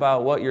 think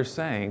about what you're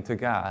saying to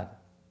God.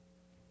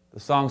 The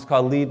song's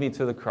called Lead Me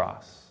to the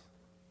Cross.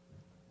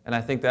 And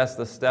I think that's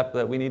the step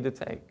that we need to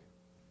take.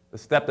 The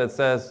step that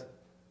says,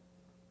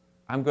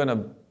 I'm going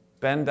to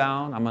bend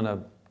down, I'm going to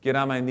get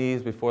on my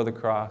knees before the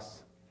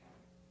cross.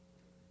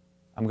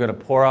 I'm going to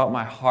pour out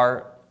my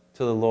heart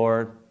to the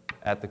Lord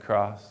at the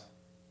cross.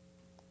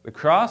 The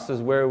cross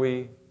is where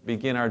we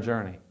begin our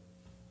journey.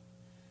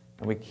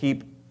 And we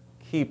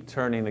keep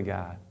turning to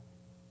God.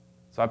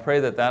 So I pray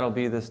that that'll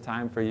be this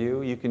time for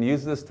you. You can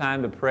use this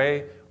time to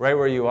pray right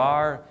where you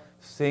are,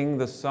 sing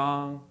the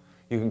song.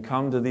 You can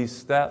come to these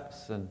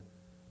steps and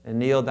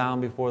kneel down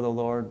before the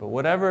Lord. But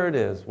whatever it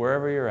is,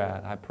 wherever you're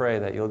at, I pray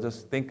that you'll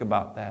just think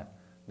about that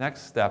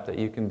next step that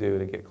you can do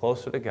to get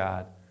closer to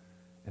God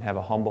and have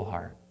a humble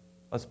heart.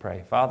 Let's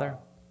pray. Father,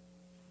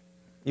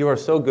 you are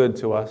so good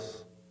to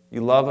us.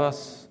 You love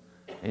us,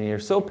 and you're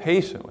so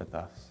patient with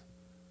us.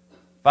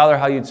 Father,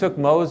 how you took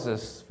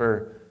Moses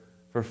for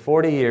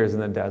 40 years in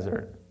the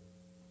desert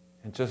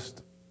and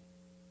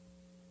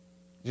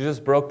you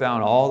just broke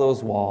down all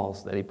those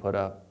walls that he put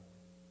up.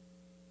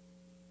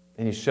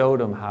 And you showed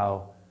him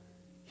how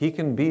he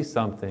can be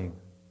something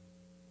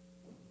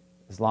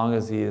as long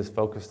as he is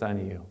focused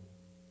on you.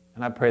 And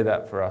And I pray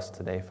that for us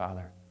today,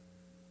 Father.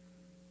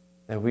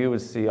 That we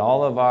would see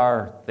all of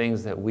our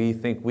things that we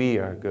think we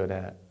are good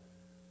at.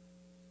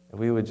 That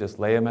we would just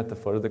lay them at the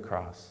foot of the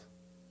cross.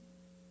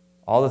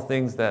 All the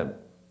things that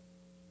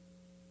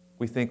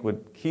we think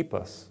would keep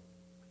us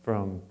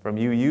from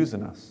you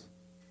using us,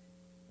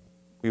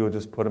 we would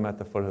just put them at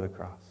the foot of the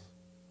cross.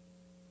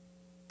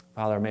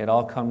 Father, may it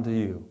all come to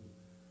you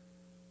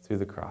through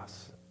the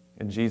cross.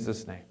 In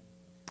Jesus' name,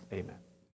 amen.